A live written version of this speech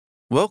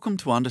Welcome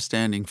to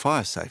Understanding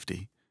Fire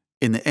Safety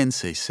in the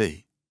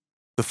NCC.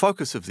 The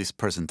focus of this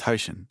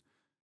presentation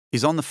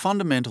is on the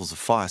fundamentals of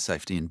fire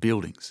safety in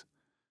buildings,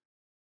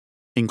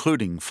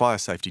 including fire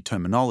safety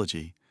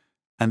terminology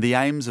and the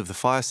aims of the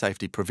fire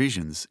safety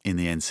provisions in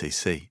the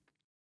NCC.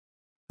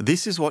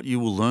 This is what you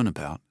will learn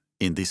about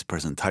in this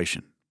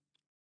presentation.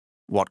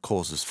 What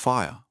causes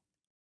fire?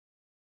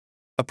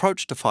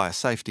 Approach to fire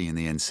safety in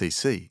the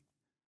NCC.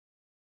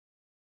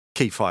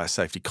 Key fire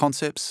safety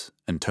concepts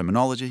and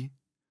terminology.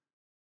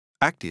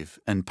 Active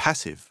and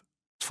passive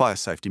fire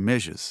safety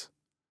measures.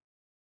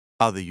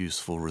 Other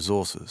useful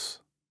resources.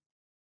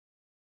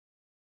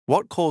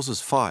 What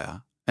causes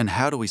fire and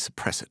how do we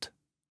suppress it?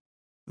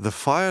 The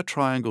fire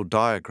triangle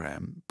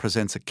diagram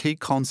presents a key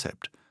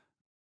concept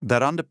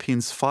that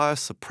underpins fire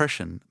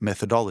suppression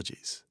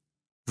methodologies.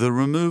 The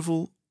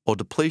removal or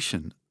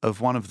depletion of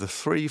one of the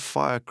three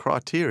fire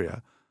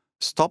criteria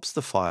stops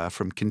the fire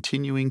from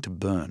continuing to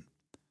burn.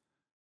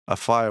 A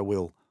fire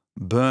will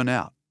burn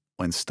out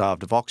when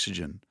starved of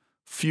oxygen,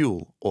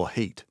 fuel or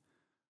heat.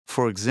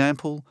 For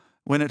example,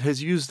 when it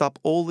has used up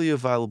all the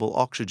available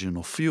oxygen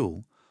or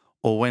fuel,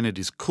 or when it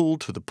is cooled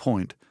to the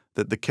point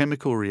that the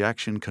chemical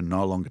reaction can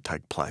no longer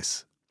take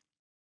place.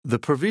 The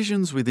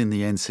provisions within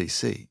the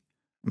NCC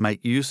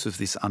make use of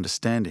this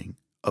understanding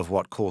of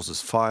what causes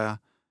fire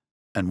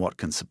and what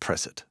can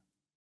suppress it.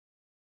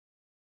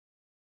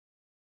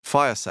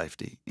 Fire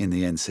safety in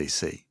the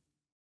NCC.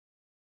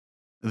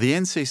 The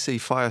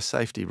NCC fire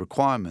safety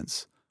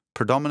requirements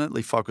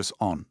predominantly focus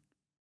on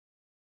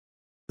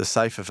the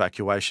safe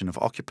evacuation of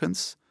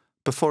occupants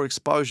before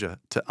exposure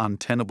to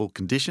untenable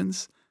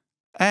conditions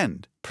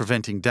and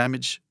preventing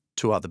damage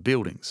to other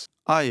buildings,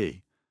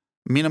 i.e.,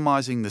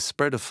 minimising the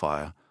spread of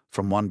fire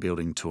from one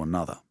building to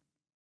another.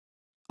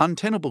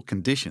 Untenable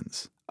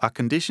conditions are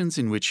conditions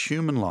in which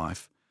human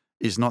life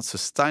is not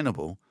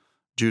sustainable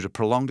due to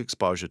prolonged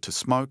exposure to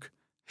smoke,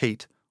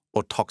 heat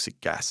or toxic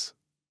gas.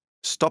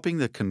 Stopping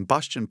the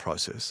combustion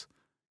process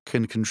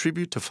can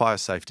contribute to fire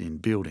safety in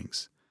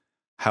buildings.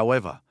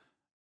 However,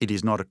 it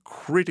is not a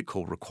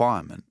critical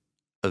requirement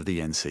of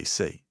the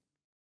NCC.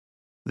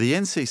 The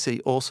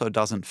NCC also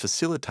doesn't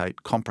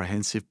facilitate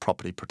comprehensive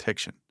property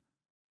protection.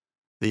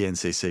 The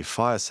NCC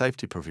fire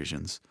safety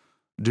provisions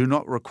do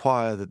not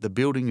require that the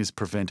building is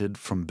prevented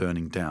from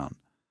burning down,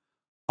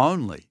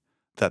 only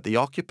that the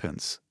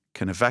occupants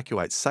can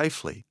evacuate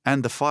safely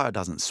and the fire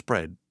doesn't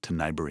spread to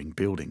neighbouring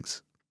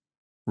buildings.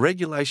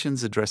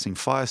 Regulations addressing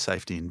fire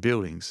safety in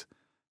buildings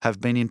have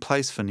been in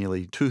place for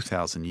nearly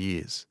 2,000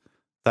 years.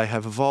 They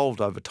have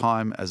evolved over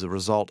time as a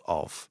result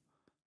of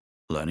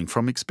learning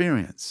from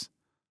experience,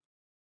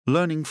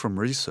 learning from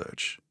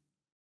research,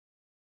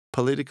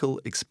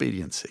 political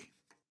expediency.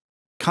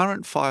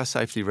 Current fire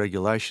safety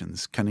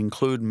regulations can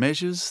include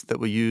measures that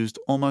were used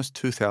almost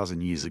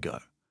 2,000 years ago.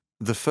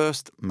 The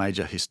first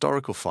major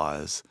historical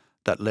fires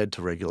that led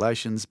to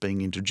regulations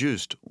being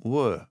introduced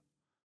were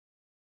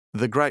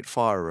the Great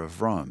Fire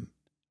of Rome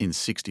in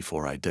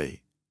 64 AD.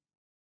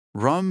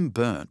 Rome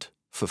burnt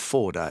for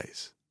 4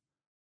 days.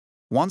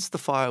 Once the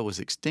fire was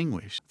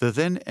extinguished, the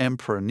then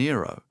Emperor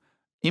Nero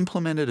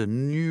implemented a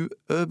new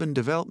urban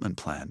development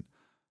plan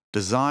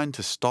designed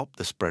to stop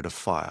the spread of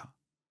fire.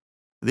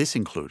 This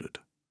included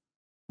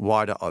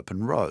wider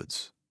open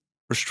roads,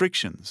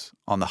 restrictions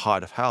on the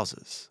height of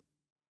houses,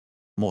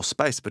 more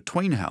space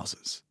between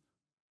houses,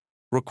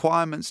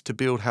 requirements to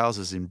build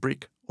houses in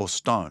brick or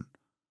stone,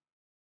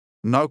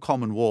 no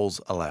common walls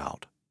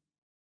allowed.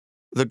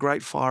 The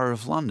Great Fire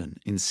of London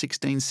in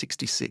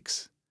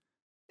 1666.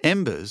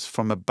 Embers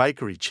from a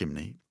bakery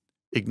chimney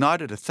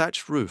ignited a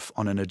thatched roof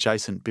on an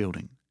adjacent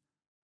building.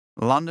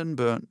 London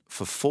burnt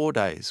for 4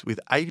 days with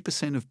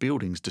 80% of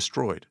buildings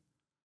destroyed.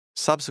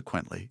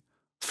 Subsequently,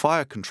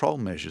 fire control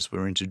measures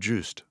were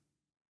introduced,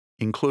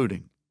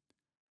 including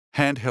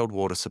handheld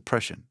water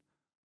suppression,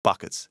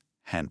 buckets,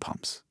 hand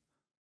pumps,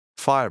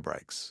 fire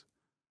breaks,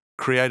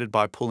 created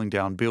by pulling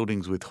down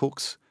buildings with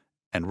hooks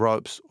and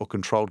ropes or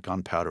controlled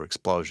gunpowder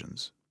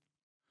explosions,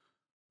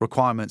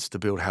 requirements to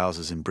build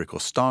houses in brick or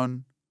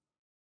stone,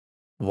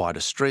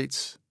 wider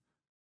streets,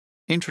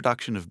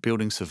 introduction of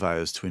building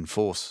surveyors to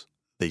enforce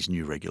these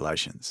new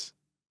regulations.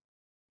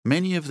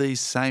 Many of these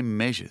same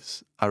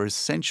measures are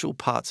essential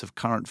parts of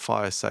current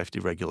fire safety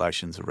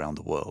regulations around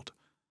the world.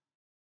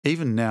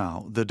 Even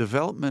now, the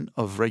development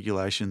of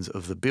regulations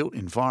of the built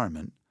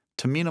environment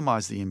to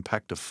minimise the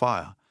impact of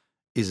fire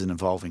is an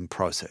evolving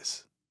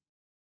process.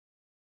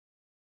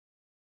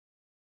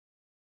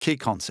 Key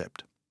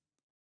concept: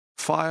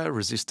 Fire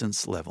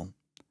Resistance Level,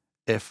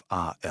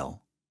 FRL.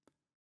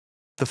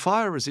 The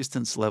fire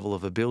resistance level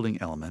of a building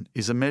element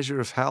is a measure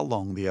of how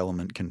long the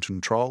element can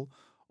control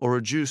or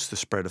reduce the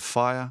spread of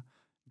fire,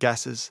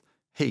 gases,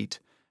 heat,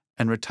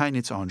 and retain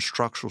its own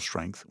structural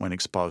strength when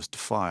exposed to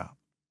fire.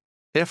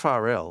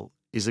 FRL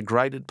is a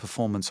graded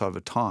performance over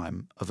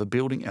time of a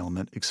building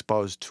element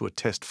exposed to a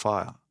test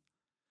fire.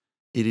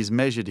 It is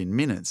measured in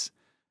minutes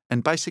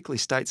and basically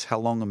states how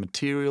long a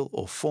material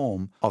or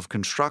form of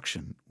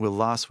construction will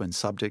last when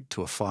subject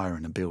to a fire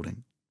in a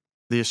building.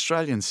 The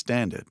Australian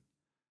standard,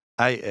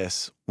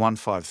 AS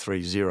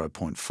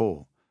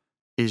 1530.4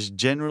 is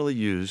generally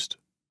used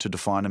to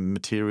define a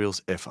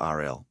material's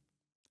FRL.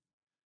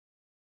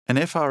 An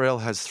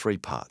FRL has three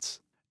parts,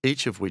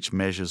 each of which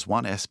measures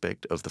one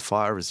aspect of the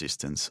fire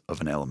resistance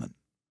of an element.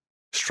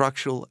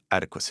 Structural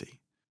adequacy,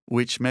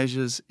 which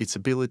measures its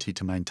ability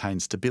to maintain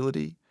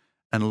stability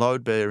and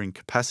load-bearing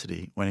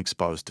capacity when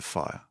exposed to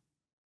fire.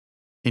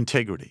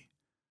 Integrity,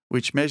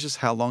 which measures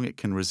how long it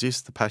can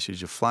resist the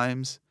passage of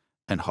flames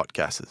and hot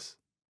gases.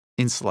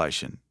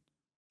 Insulation,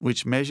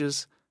 which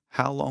measures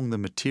how long the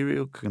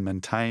material can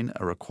maintain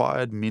a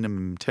required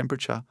minimum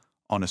temperature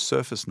on a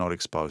surface not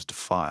exposed to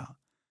fire.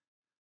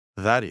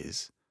 That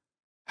is,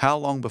 how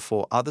long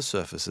before other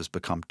surfaces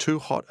become too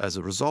hot as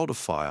a result of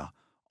fire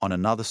on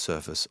another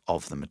surface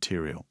of the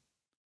material.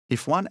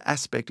 If one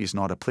aspect is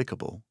not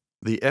applicable,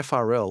 the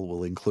FRL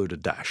will include a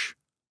dash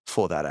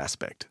for that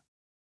aspect.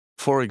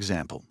 For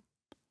example,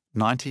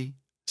 90,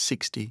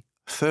 60,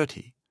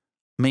 30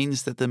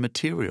 means that the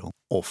material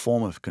or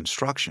form of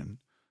construction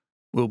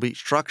will be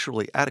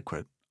structurally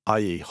adequate,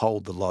 i.e.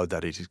 hold the load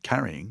that it is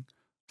carrying,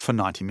 for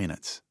 90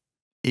 minutes.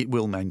 It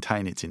will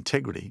maintain its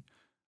integrity,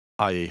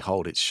 i.e.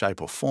 hold its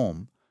shape or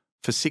form,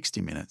 for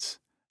 60 minutes,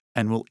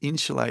 and will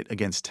insulate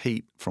against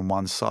heat from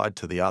one side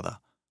to the other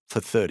for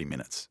 30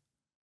 minutes.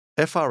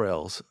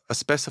 FRLs are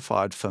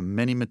specified for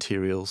many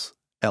materials,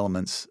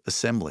 elements,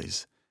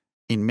 assemblies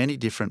in many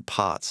different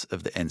parts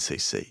of the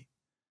NCC.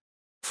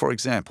 For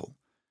example,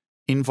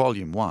 in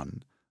Volume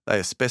 1, they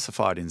are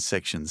specified in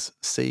sections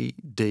C,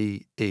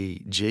 D,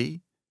 E,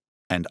 G,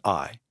 and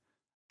I,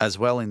 as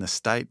well in the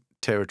state,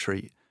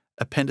 territory,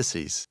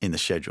 appendices in the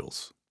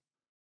schedules.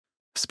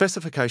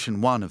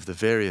 Specification 1 of the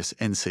various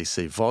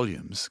NCC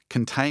volumes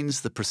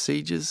contains the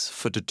procedures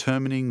for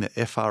determining the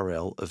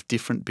FRL of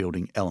different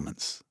building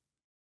elements.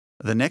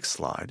 The next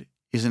slide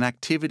is an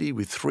activity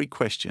with 3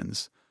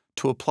 questions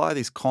to apply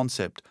this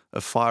concept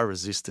of fire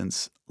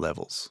resistance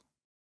levels.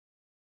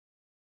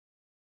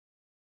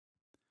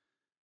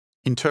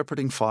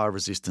 Interpreting fire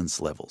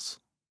resistance levels.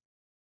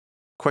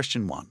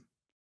 Question 1.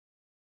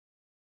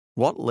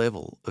 What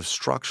level of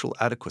structural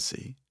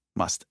adequacy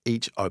must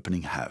each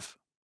opening have?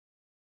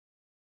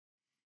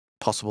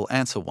 Possible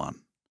answer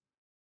 1.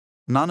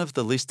 None of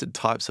the listed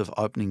types of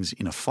openings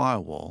in a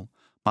firewall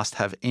must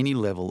have any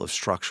level of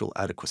structural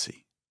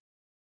adequacy.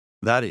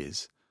 That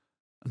is,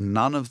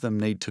 none of them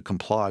need to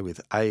comply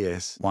with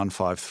AS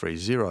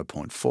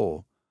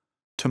 1530.4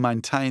 to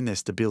maintain their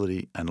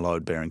stability and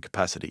load-bearing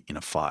capacity in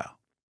a fire.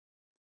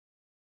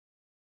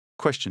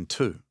 Question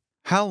 2.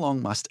 How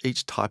long must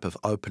each type of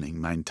opening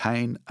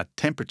maintain a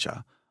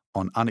temperature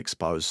on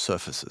unexposed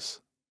surfaces?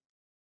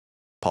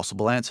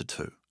 Possible answer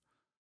 2.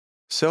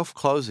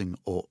 Self-closing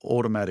or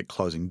automatic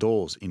closing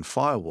doors in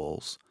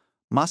firewalls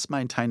must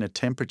maintain a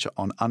temperature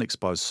on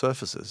unexposed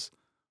surfaces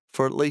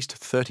for at least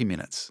 30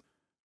 minutes.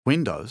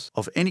 Windows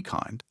of any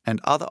kind and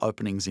other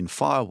openings in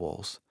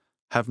firewalls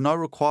have no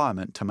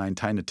requirement to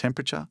maintain a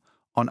temperature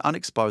on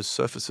unexposed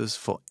surfaces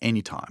for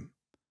any time.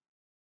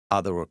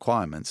 Other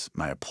requirements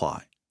may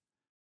apply.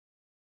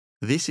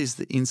 This is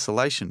the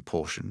insulation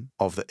portion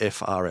of the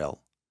FRL,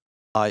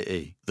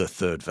 i.e. the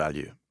third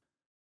value.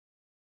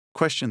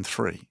 Question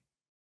 3.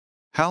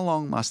 How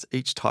long must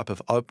each type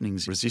of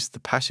openings resist the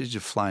passage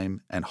of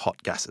flame and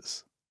hot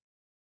gases?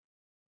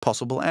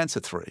 Possible answer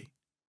 3.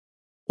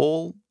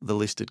 All the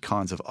listed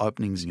kinds of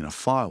openings in a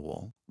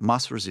firewall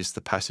must resist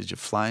the passage of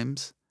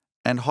flames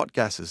and hot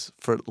gases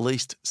for at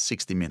least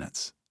 60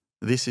 minutes.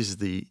 This is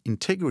the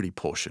integrity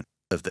portion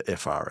of the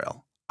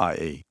FRL,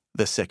 i.e.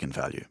 the second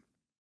value.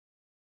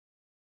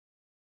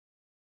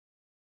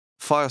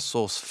 Fire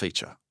source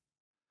feature.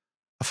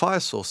 A fire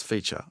source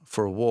feature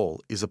for a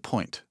wall is a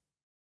point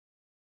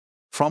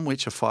from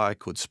which a fire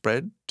could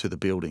spread to the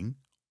building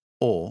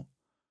or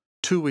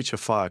to which a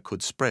fire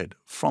could spread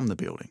from the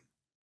building.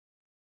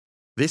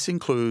 This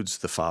includes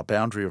the far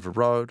boundary of a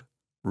road,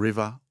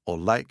 river, or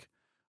lake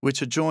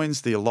which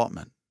adjoins the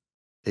allotment,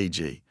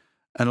 e.g.,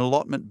 an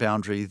allotment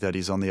boundary that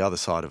is on the other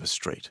side of a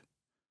street.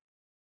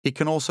 It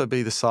can also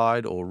be the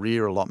side or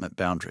rear allotment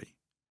boundary,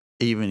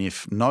 even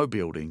if no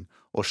building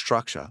or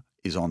structure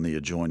is on the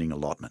adjoining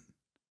allotment.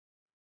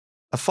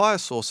 A fire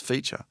source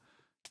feature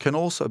can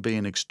also be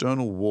an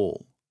external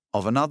wall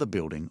of another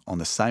building on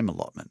the same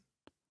allotment,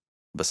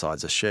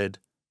 besides a shed,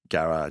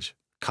 garage,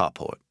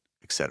 carport,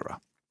 etc.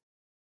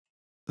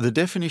 The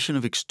definition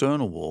of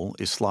external wall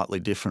is slightly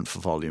different for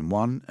Volume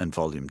 1 and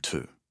Volume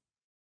 2.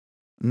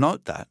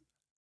 Note that,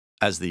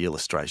 as the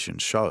illustration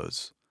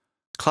shows,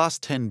 Class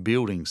 10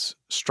 buildings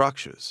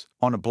structures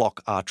on a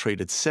block are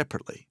treated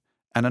separately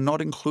and are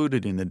not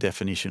included in the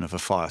definition of a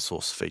fire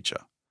source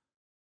feature.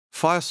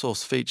 Fire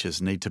source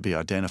features need to be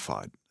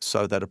identified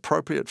so that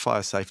appropriate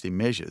fire safety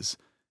measures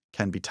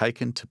can be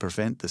taken to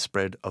prevent the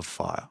spread of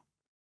fire.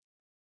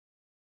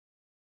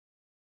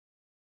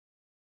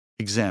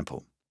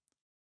 Example: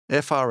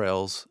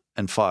 FRLs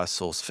and fire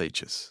source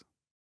features.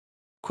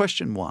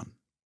 Question 1.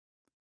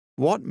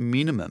 What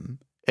minimum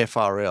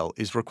FRL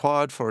is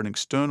required for an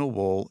external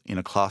wall in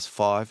a Class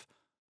 5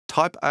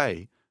 Type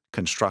A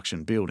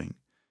construction building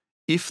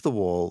if the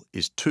wall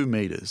is 2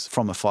 metres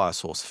from a fire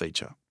source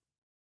feature?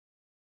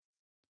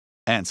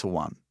 Answer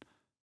 1.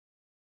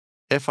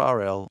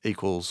 FRL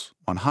equals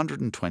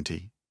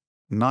 120,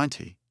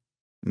 90,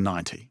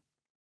 90.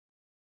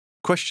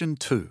 Question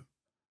 2.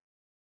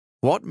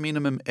 What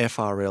minimum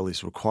FRL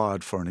is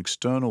required for an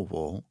external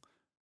wall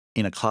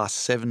in a Class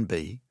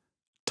 7B,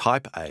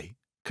 Type A,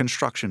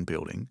 construction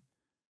building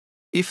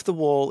if the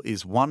wall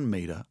is 1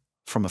 metre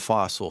from a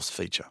fire source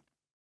feature?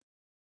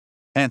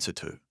 Answer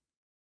 2.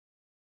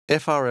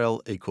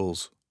 FRL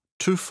equals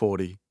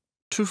 240,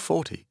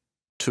 240,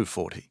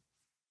 240.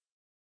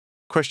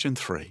 Question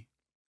 3.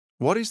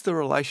 What is the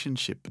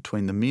relationship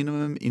between the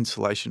minimum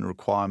insulation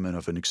requirement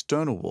of an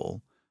external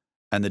wall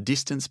and the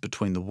distance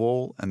between the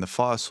wall and the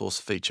fire source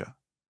feature?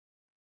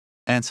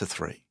 Answer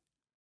 3.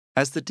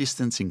 As the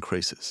distance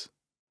increases,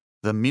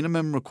 the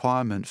minimum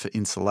requirement for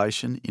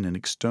insulation in an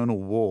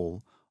external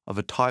wall of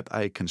a Type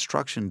A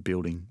construction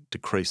building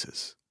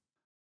decreases.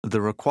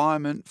 The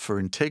requirement for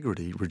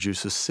integrity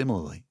reduces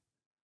similarly,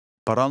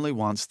 but only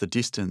once the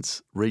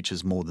distance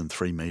reaches more than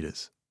 3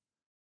 metres.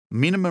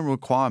 Minimum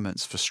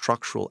requirements for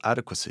structural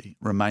adequacy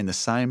remain the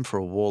same for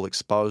a wall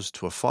exposed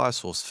to a fire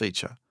source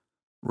feature,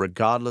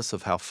 regardless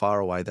of how far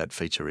away that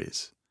feature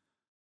is.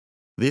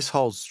 This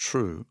holds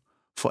true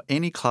for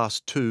any Class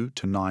 2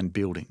 to 9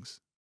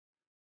 buildings.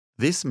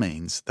 This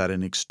means that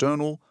an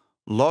external,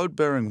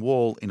 load-bearing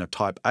wall in a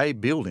Type A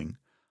building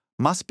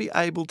must be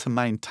able to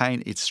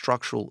maintain its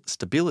structural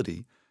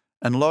stability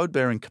and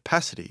load-bearing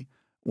capacity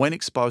when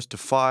exposed to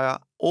fire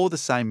or the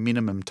same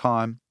minimum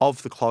time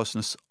of the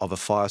closeness of a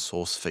fire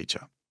source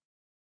feature.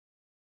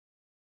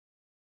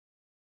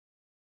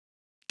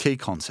 Key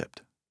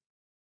concept: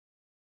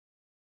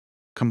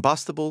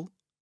 combustible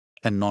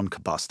and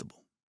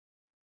non-combustible.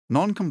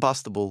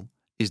 Non-combustible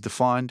is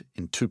defined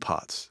in 2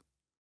 parts: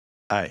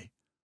 A,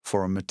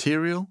 for a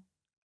material,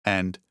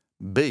 and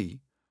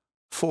B,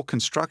 for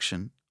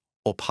construction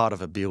or part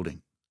of a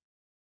building.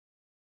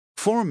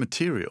 For a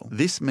material,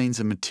 this means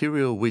a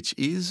material which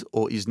is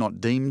or is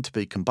not deemed to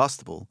be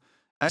combustible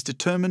as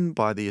determined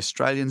by the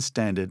Australian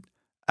Standard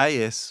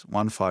AS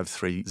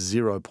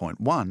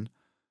 1530.1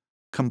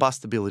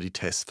 combustibility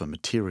test for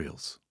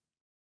materials.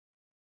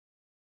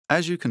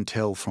 As you can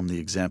tell from the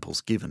examples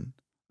given,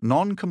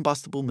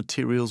 non-combustible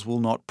materials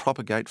will not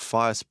propagate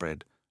fire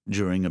spread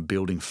during a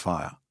building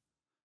fire.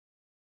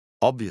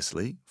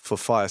 Obviously, for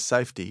fire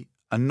safety,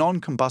 a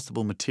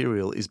non-combustible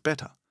material is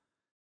better.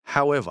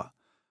 However,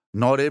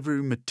 not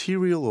every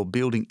material or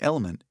building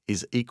element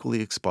is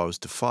equally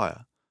exposed to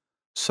fire,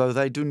 so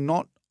they do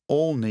not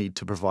all need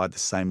to provide the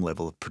same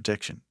level of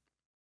protection.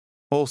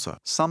 Also,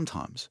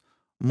 sometimes,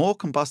 more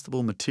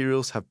combustible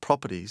materials have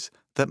properties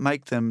that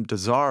make them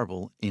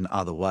desirable in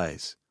other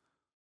ways.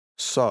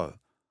 So,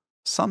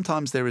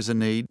 sometimes there is a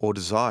need or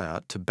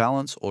desire to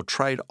balance or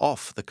trade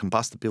off the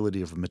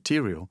combustibility of a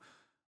material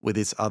with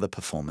its other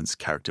performance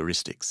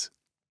characteristics.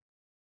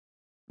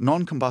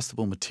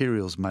 Non-combustible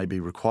materials may be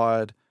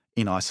required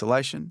in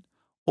isolation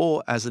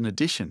or as an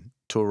addition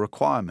to a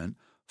requirement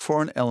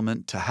for an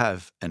element to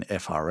have an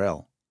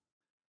FRL.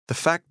 The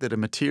fact that a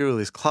material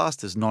is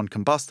classed as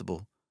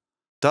non-combustible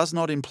does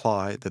not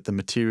imply that the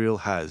material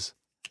has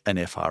an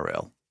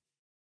FRL.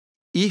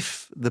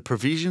 If the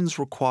provisions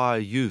require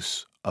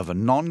use of a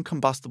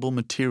non-combustible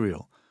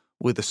material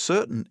with a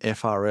certain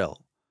FRL,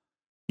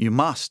 you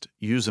must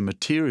use a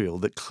material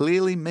that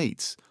clearly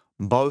meets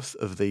both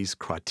of these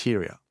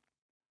criteria.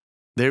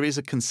 There is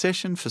a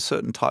concession for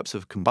certain types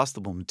of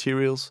combustible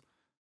materials,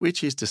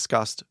 which is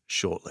discussed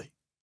shortly.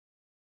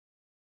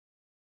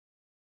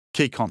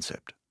 Key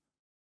concept: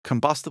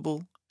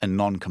 combustible and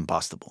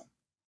non-combustible.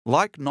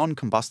 Like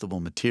non-combustible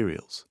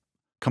materials,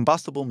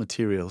 combustible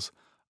materials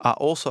are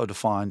also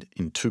defined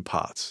in 2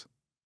 parts: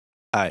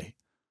 A,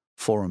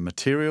 for a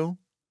material,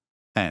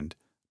 and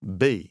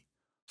B,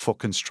 for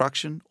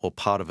construction or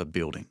part of a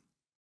building.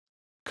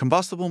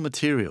 Combustible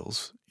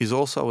materials is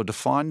also a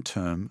defined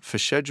term for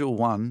Schedule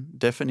 1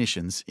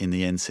 definitions in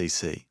the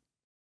NCC.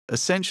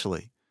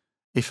 Essentially,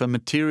 if a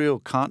material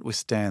can't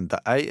withstand the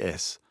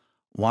AS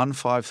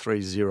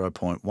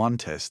 1530.1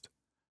 test,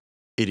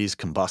 it is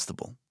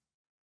combustible.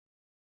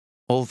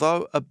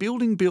 Although a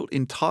building built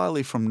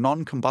entirely from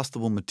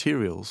non-combustible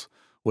materials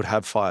would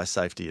have fire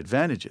safety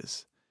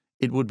advantages,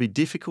 it would be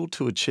difficult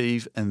to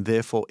achieve and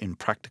therefore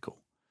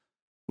impractical,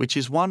 which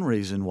is one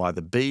reason why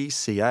the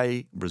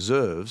BCA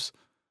reserves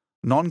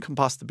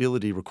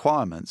non-combustibility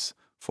requirements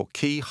for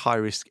key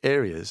high-risk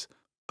areas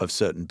of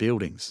certain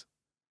buildings,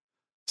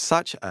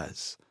 such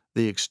as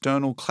the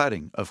external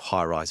cladding of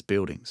high-rise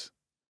buildings.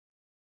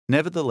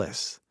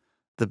 Nevertheless,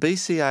 the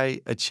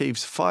BCA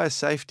achieves fire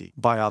safety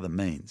by other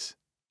means,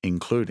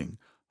 including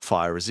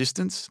fire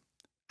resistance,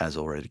 as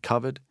already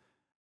covered,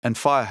 and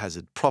fire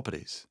hazard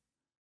properties,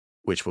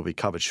 which will be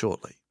covered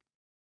shortly.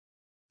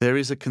 There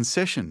is a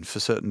concession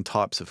for certain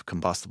types of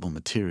combustible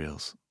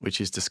materials,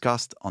 which is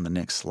discussed on the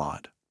next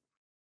slide.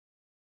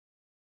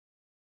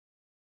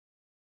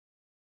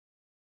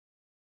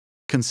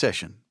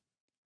 Concession: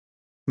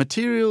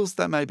 materials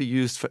that may be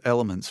used for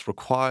elements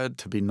required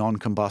to be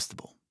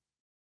non-combustible.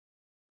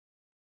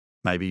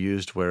 may be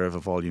used wherever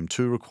Volume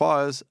 2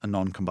 requires a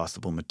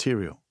non-combustible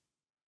material.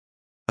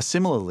 A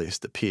similar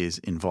list appears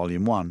in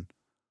Volume 1,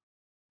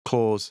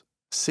 Clause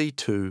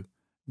C2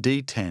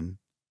 D10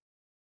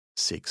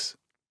 6.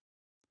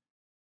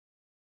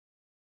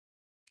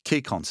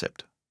 Key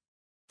concept: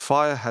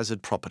 fire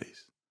hazard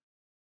properties.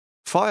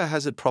 Fire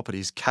hazard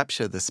properties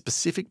capture the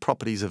specific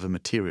properties of a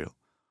material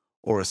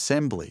or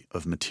assembly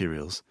of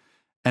materials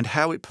and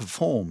how it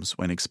performs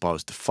when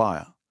exposed to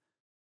fire.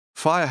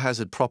 Fire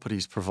hazard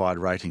properties provide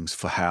ratings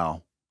for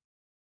how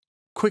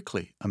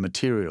quickly a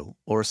material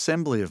or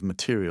assembly of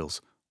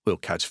materials will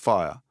catch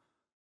fire,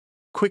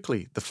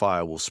 quickly the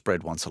fire will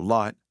spread once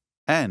alight,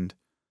 and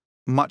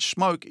much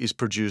smoke is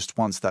produced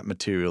once that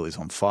material is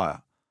on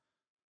fire.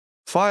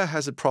 Fire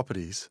hazard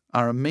properties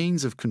are a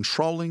means of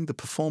controlling the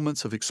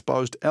performance of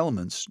exposed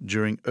elements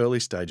during early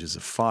stages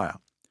of fire.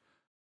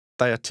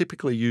 They are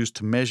typically used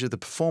to measure the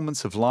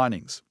performance of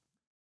linings,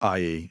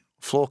 i.e.,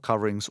 floor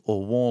coverings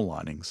or wall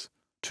linings,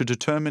 to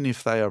determine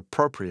if they are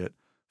appropriate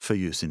for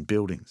use in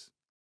buildings.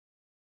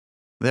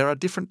 There are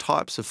different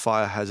types of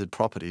fire hazard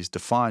properties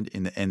defined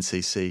in the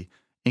NCC,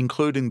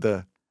 including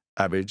the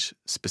average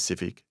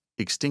specific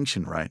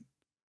extinction rate,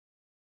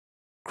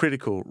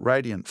 critical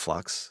radiant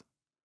flux,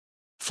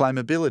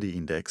 flammability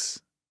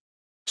index,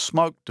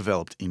 smoke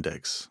developed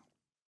index,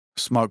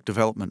 smoke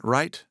development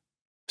rate,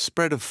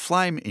 spread of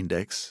flame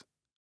index,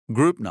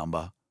 group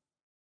number,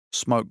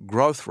 smoke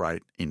growth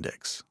rate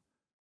index.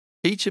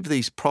 Each of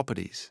these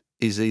properties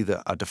is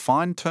either a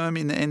defined term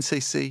in the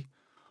NCC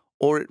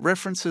or it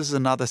references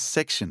another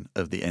section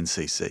of the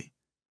NCC.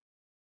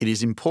 It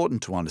is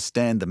important to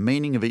understand the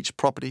meaning of each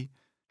property,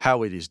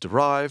 how it is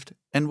derived,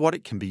 and what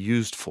it can be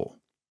used for.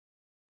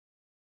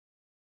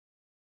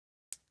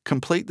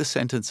 Complete the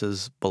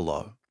sentences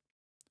below.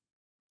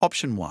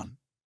 Option 1.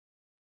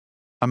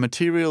 A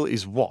material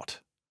is what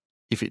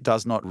if it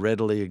does not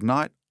readily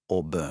ignite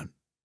or burn?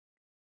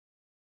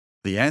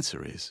 The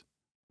answer is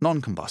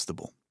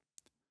non-combustible.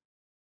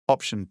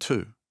 Option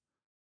 2.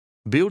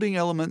 Building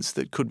elements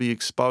that could be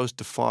exposed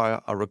to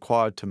fire are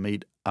required to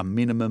meet a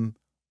minimum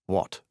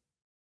what?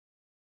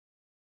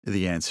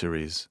 The answer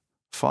is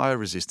fire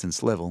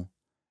resistance level,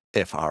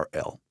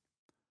 FRL.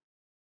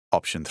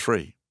 Option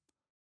 3.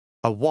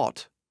 A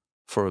what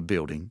for a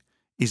building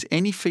is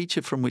any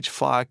feature from which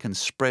fire can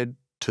spread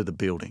to the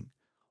building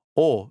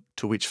or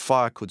to which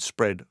fire could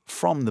spread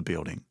from the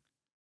building.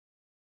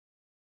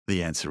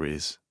 The answer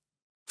is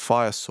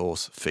fire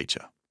source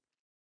feature.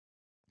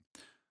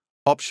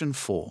 Option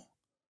 4.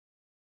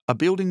 A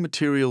building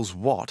material's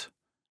what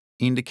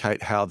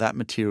indicate how that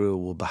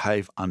material will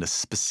behave under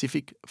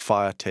specific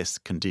fire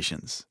test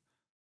conditions.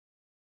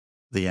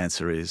 The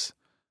answer is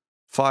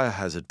fire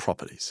hazard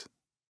properties.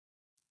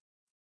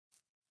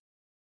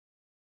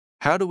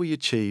 How do we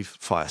achieve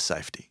fire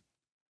safety?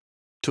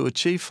 To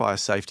achieve fire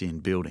safety in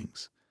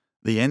buildings,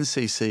 the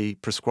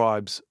NCC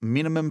prescribes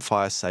minimum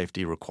fire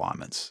safety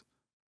requirements.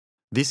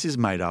 This is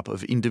made up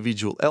of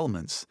individual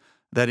elements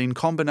that in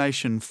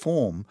combination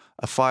form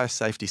a fire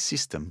safety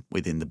system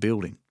within the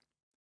building.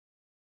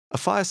 A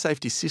fire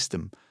safety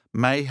system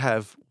may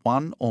have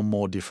one or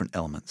more different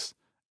elements,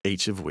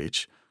 each of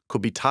which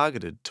could be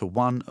targeted to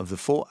one of the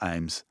 4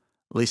 aims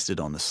listed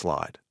on the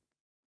slide.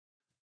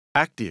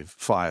 Active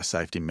fire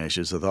safety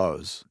measures are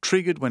those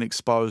triggered when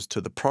exposed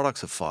to the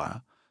products of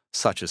fire,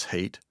 such as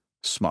heat,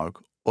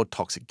 smoke, or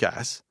toxic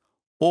gas,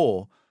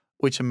 or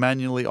which are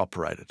manually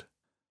operated.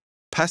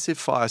 Passive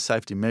fire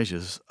safety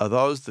measures are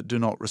those that do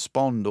not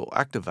respond or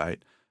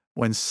activate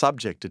when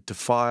subjected to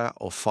fire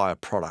or fire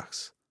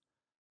products.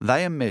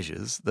 They are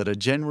measures that are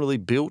generally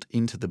built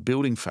into the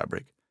building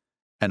fabric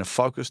and are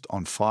focused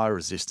on fire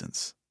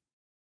resistance.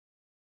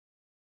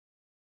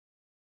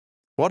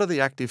 What are the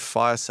active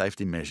fire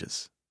safety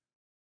measures?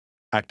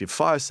 Active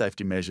fire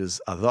safety measures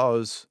are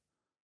those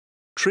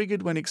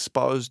triggered when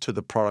exposed to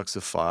the products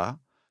of fire,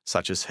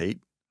 such as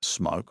heat,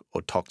 smoke,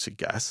 or toxic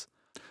gas,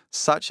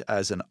 such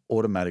as an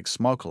automatic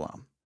smoke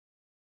alarm,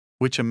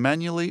 which are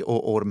manually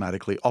or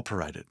automatically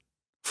operated.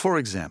 For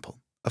example,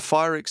 a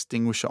fire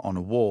extinguisher on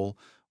a wall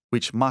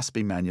which must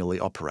be manually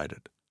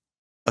operated.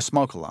 A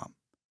smoke alarm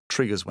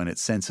triggers when it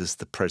senses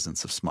the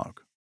presence of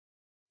smoke.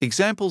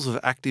 Examples of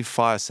active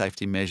fire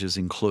safety measures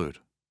include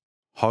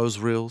hose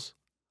reels,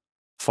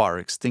 fire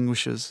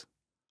extinguishers,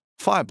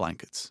 fire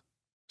blankets,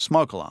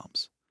 smoke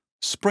alarms,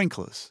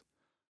 sprinklers,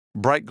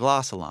 break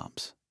glass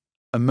alarms,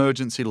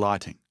 emergency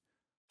lighting,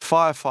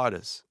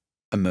 firefighters,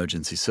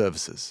 emergency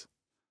services.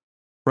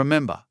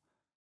 Remember,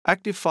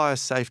 active fire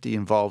safety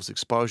involves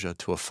exposure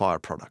to a fire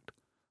product,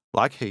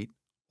 like heat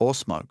or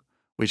smoke,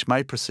 which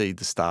may precede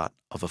the start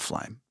of a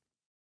flame.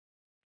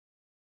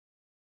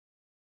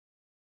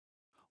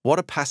 What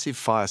are passive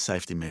fire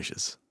safety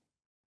measures?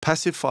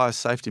 Passive fire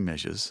safety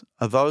measures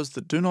are those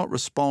that do not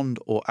respond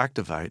or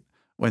activate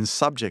when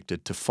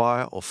subjected to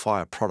fire or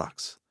fire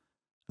products.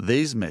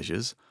 These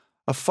measures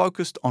are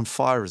focused on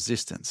fire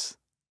resistance.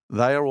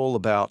 They are all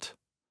about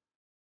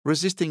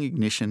resisting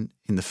ignition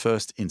in the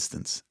first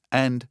instance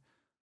and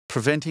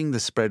preventing the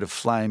spread of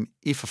flame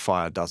if a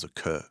fire does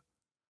occur.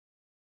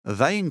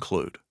 They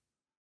include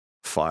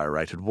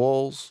fire-rated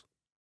walls,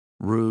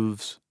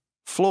 roofs,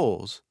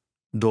 floors,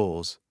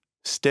 doors,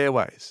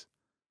 stairways.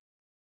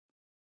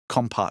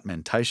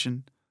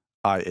 Compartmentation,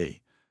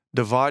 i.e.,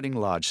 dividing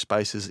large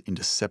spaces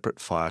into separate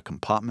fire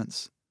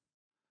compartments.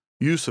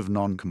 Use of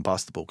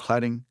non-combustible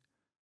cladding.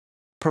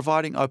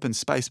 Providing open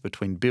space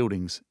between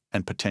buildings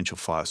and potential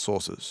fire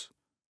sources.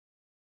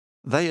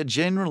 They are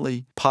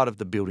generally part of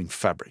the building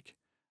fabric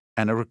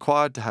and are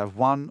required to have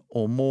one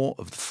or more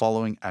of the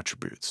following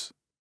attributes: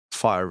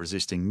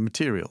 fire-resisting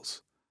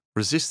materials,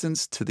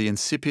 resistance to the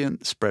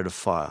incipient spread of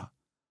fire,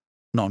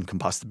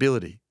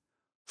 non-combustibility,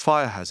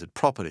 fire hazard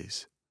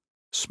properties,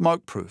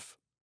 smoke-proof,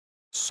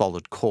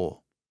 solid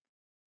core.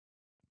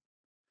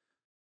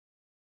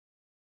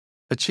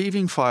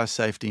 Achieving fire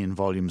safety in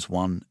Volumes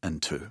 1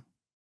 and 2.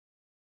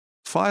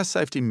 Fire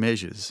safety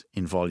measures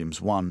in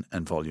Volumes 1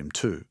 and Volume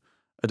 2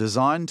 are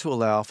designed to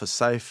allow for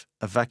safe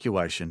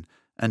evacuation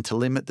and to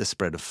limit the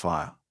spread of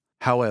fire.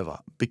 However,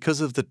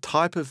 because of the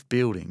type of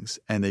buildings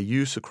and their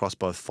use across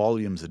both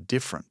volumes are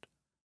different,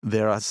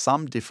 there are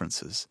some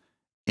differences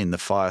in the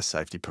fire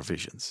safety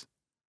provisions.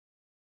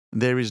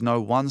 There is no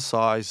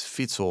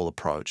one-size-fits-all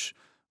approach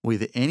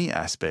with any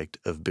aspect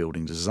of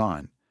building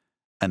design,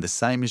 and the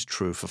same is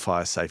true for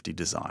fire safety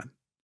design.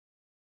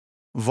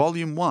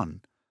 Volume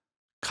 1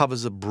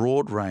 covers a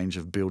broad range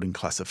of building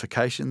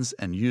classifications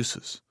and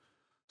uses,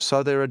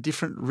 so there are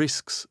different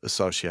risks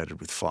associated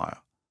with fire.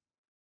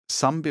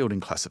 Some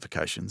building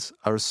classifications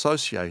are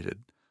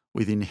associated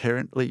with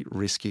inherently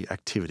risky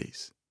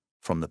activities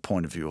from the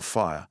point of view of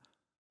fire,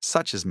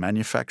 such as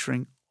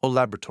manufacturing or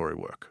laboratory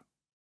work.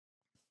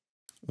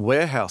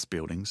 Warehouse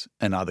buildings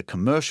and other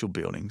commercial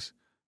buildings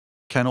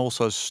can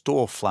also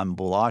store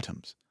flammable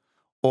items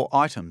or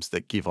items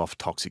that give off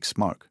toxic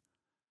smoke.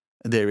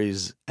 There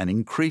is an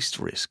increased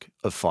risk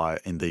of fire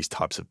in these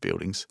types of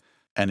buildings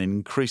and an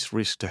increased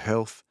risk to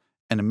health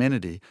and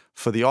amenity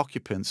for the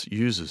occupants,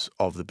 users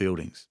of the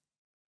buildings.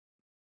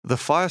 The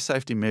fire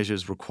safety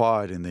measures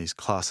required in these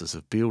classes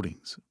of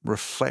buildings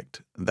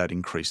reflect that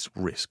increased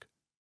risk.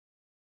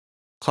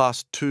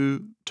 Class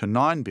 2 to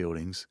 9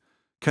 buildings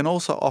can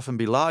also often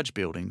be large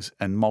buildings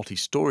and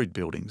multi-storied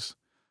buildings,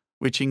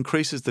 which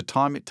increases the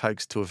time it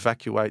takes to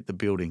evacuate the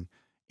building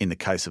in the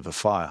case of a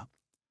fire.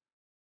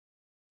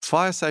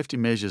 Fire safety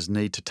measures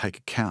need to take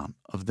account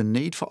of the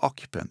need for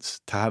occupants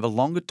to have a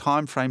longer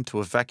time frame to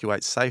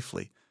evacuate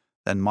safely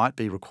than might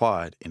be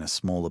required in a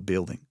smaller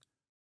building.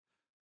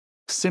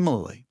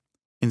 Similarly,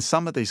 in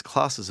some of these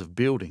classes of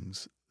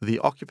buildings, the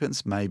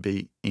occupants may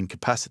be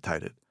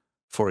incapacitated,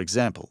 for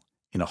example,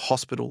 in a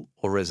hospital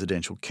or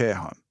residential care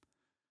home.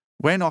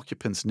 When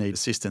occupants need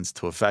assistance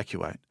to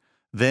evacuate,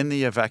 then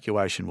the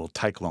evacuation will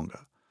take longer.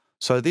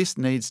 So this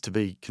needs to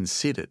be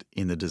considered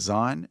in the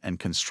design and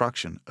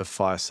construction of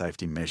fire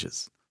safety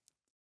measures.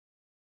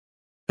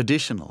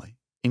 Additionally,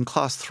 in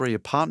Class 3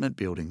 apartment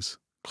buildings,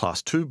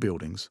 Class 2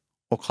 buildings,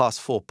 or Class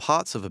 4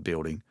 parts of a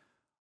building,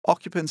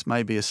 occupants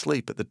may be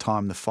asleep at the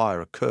time the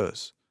fire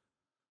occurs,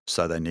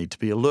 so they need to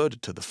be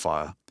alerted to the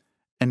fire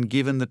and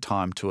given the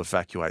time to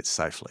evacuate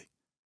safely.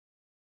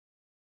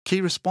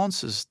 Key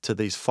responses to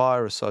these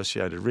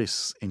fire-associated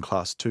risks in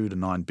Class 2 to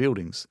 9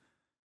 buildings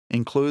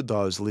include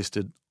those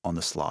listed on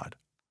the slide.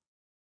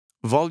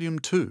 Volume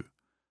 2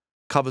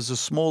 covers a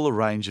smaller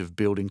range of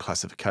building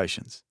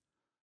classifications,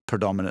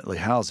 predominantly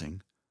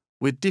housing,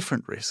 with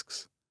different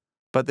risks,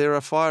 but there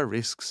are fire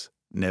risks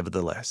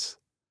nevertheless.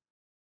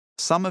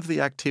 Some of the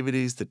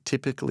activities that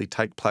typically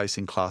take place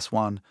in Class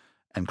 1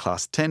 and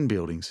Class 10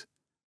 buildings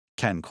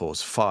can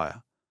cause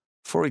fire.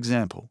 For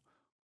example,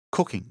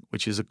 cooking,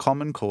 which is a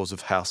common cause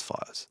of house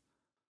fires.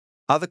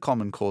 Other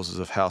common causes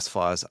of house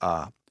fires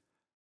are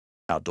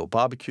outdoor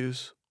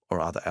barbecues or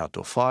other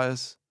outdoor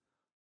fires,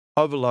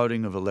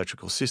 overloading of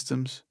electrical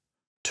systems,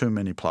 too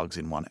many plugs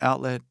in one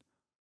outlet,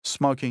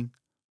 smoking,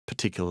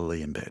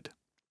 particularly in bed.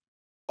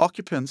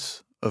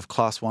 Occupants of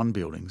Class 1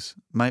 buildings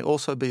may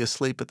also be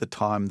asleep at the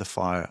time the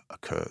fire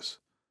occurs,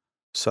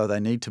 so they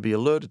need to be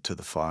alerted to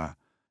the fire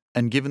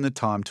and given the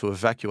time to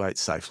evacuate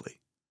safely.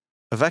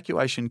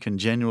 Evacuation can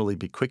generally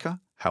be quicker,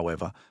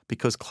 however,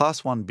 because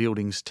Class 1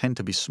 buildings tend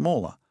to be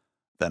smaller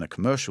than a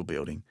commercial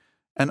building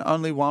and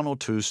only 1 or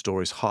 2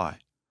 stories high,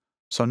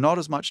 so not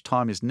as much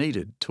time is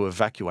needed to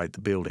evacuate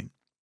the building.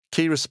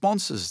 Key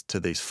responses to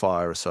these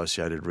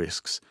fire-associated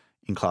risks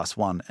in Class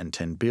 1 and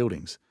 10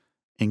 buildings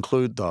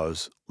include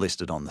those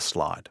listed on the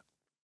slide.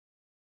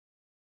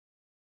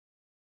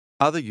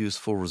 Other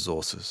useful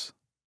resources.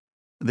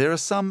 There are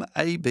some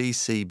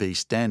ABCB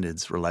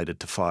standards related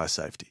to fire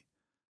safety,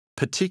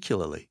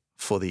 particularly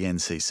for the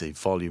NCC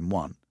Volume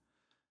 1.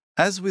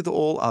 As with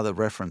all other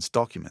reference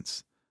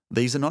documents,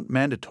 these are not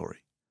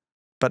mandatory,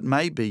 but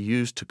may be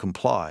used to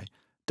comply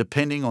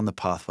depending on the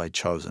pathway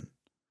chosen.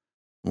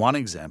 One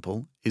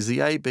example is the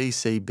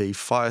ABCB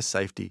Fire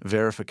Safety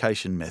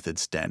Verification Method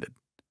Standard.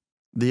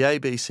 The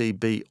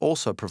ABCB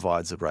also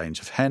provides a range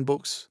of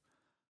handbooks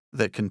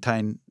that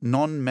contain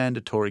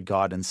non-mandatory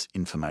guidance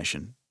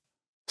information.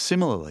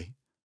 Similarly,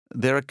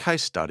 there are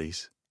case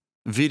studies,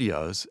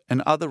 videos,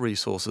 and other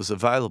resources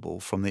available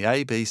from the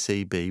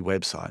ABCB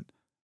website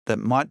that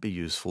might be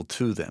useful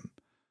to them.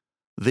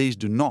 These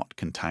do not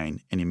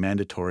contain any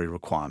mandatory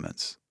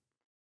requirements.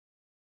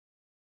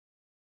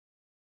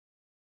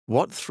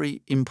 What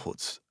 3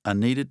 inputs are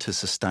needed to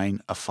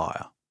sustain a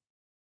fire?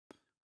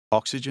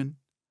 Oxygen,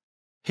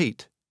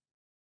 heat,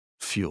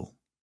 fuel.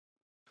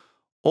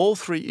 All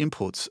 3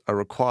 inputs are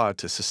required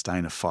to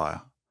sustain a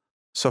fire.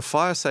 So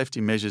fire safety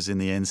measures in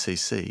the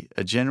NCC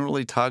are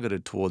generally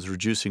targeted towards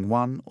reducing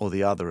one or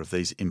the other of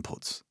these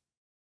inputs.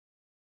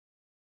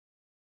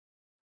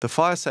 The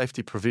fire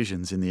safety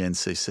provisions in the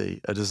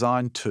NCC are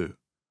designed to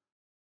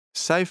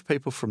save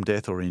people from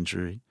death or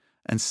injury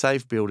and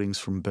save buildings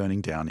from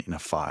burning down in a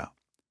fire.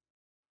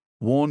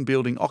 Warn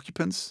building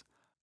occupants,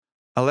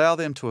 allow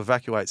them to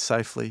evacuate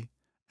safely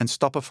and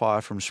stop a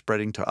fire from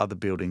spreading to other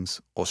buildings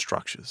or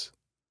structures.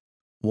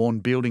 Warn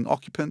building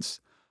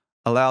occupants,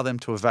 allow them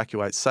to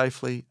evacuate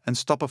safely and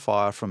stop a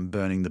fire from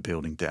burning the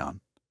building down.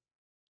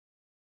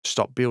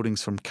 Stop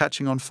buildings from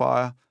catching on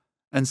fire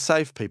and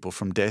save people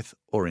from death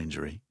or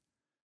injury.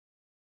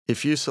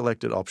 If you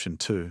selected option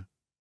 2,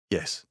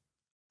 yes,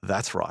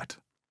 that's right.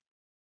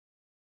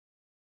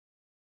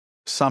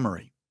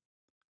 Summary.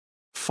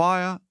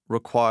 Fire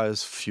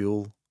requires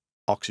fuel,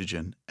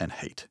 oxygen, and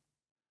heat.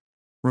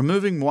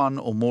 Removing one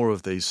or more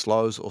of these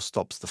slows or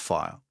stops the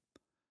fire.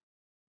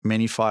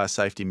 Many fire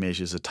safety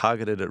measures are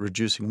targeted at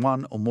reducing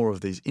one or more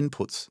of these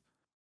inputs.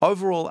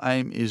 Overall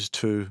aim is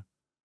to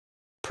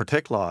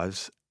protect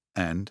lives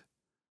and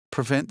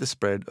prevent the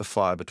spread of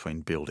fire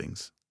between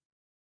buildings.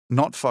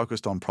 Not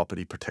focused on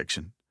property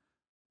protection.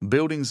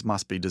 Buildings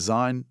must be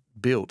designed,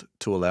 built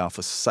to allow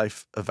for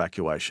safe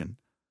evacuation.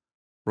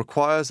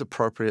 Requires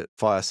appropriate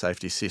fire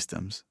safety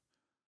systems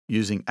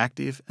using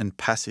active and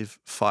passive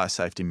fire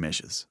safety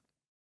measures.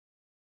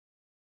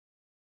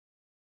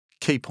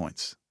 Key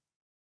points.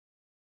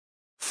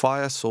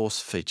 Fire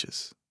source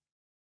features.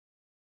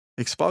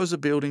 Expose a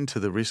building to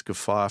the risk of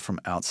fire from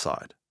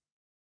outside.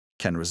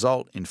 Can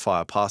result in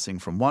fire passing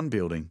from one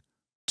building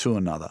to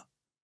another.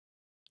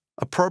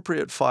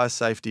 Appropriate fire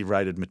safety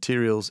rated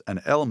materials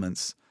and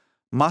elements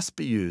must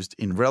be used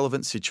in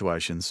relevant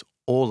situations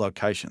or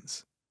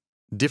locations.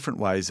 Different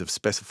ways of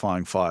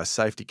specifying fire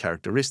safety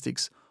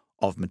characteristics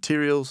of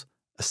materials,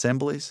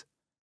 assemblies,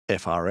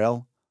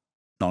 FRL,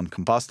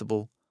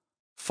 non-combustible,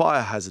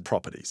 fire hazard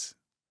properties.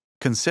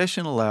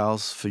 Concession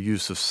allows for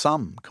use of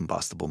some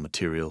combustible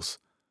materials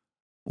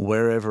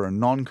wherever a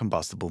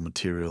non-combustible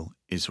material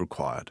is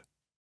required.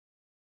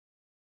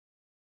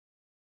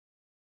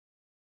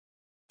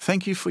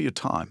 Thank you for your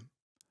time.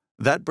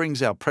 That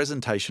brings our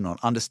presentation on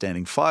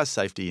understanding fire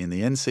safety in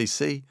the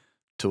NCC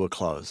to a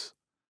close.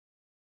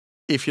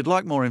 If you'd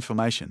like more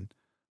information,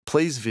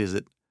 please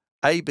visit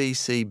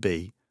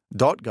abcb.gov.au.